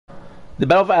The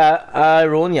Battle of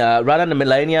Ironia, rather than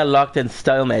Millennia locked in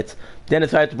stalemate, then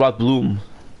decided to block Bloom.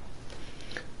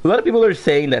 A lot of people are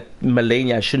saying that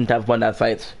Millennia shouldn't have won that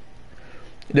fight.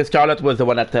 The Scarlet was the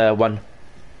one that won.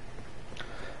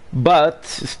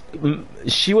 But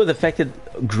she was affected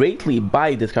greatly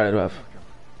by the Scarlet Web.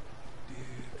 Dear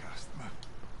customer.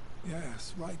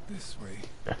 Yes, right this way.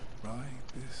 Right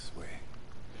this way.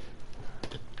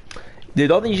 They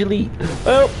don't usually...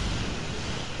 Oh!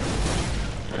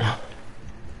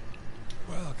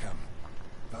 Welcome,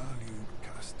 valued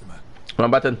customer.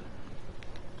 Wrong button.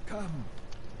 Come,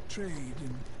 trade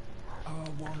in our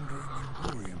wandering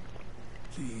emporium.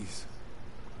 Please,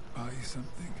 buy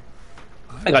something.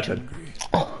 I got you. Hungry.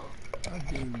 I've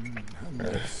been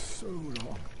hungry so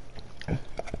long.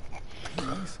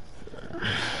 Please.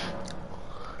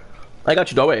 I got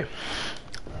you, don't worry.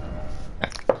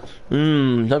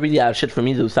 Don't really have shit for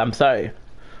me to do, so I'm sorry.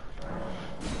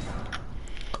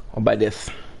 I'll buy this.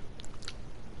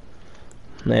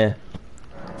 Yeah.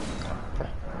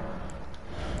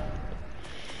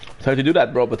 Sorry to do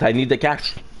that, bro, but I need the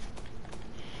cash.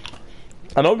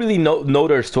 I don't really know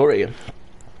their story.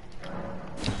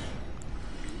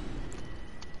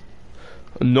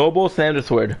 Noble Sandra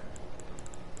Sword.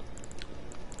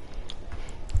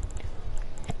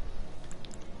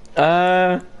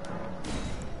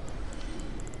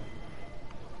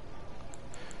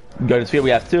 Garden Sphere, we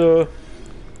have two.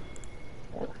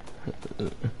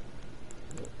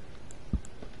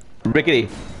 Rickety.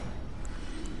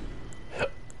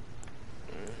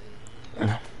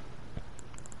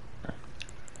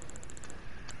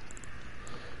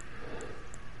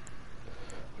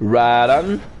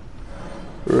 Radon.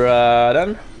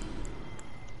 Radon.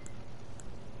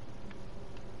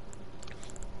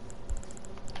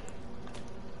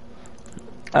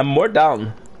 I'm more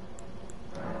down.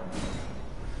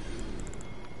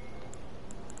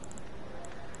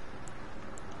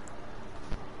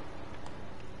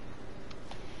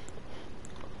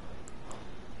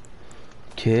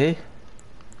 Okay.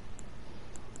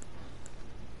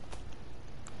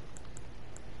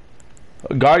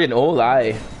 Guardian, oh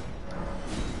lie.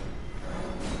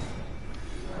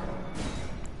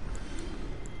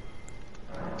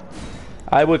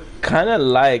 I would kind of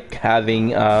like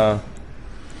having a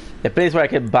place where I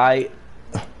could buy.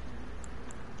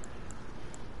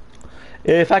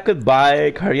 If I could buy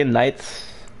Guardian Knights.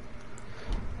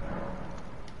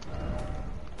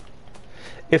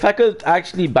 If I could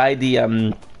actually buy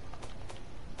the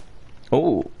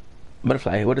oh,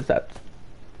 butterfly, what is that?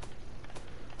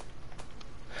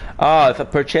 Oh, it's a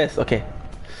purchase, okay.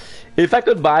 If I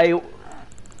could buy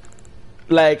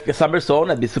like a Summer Zone,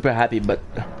 I'd be super happy, but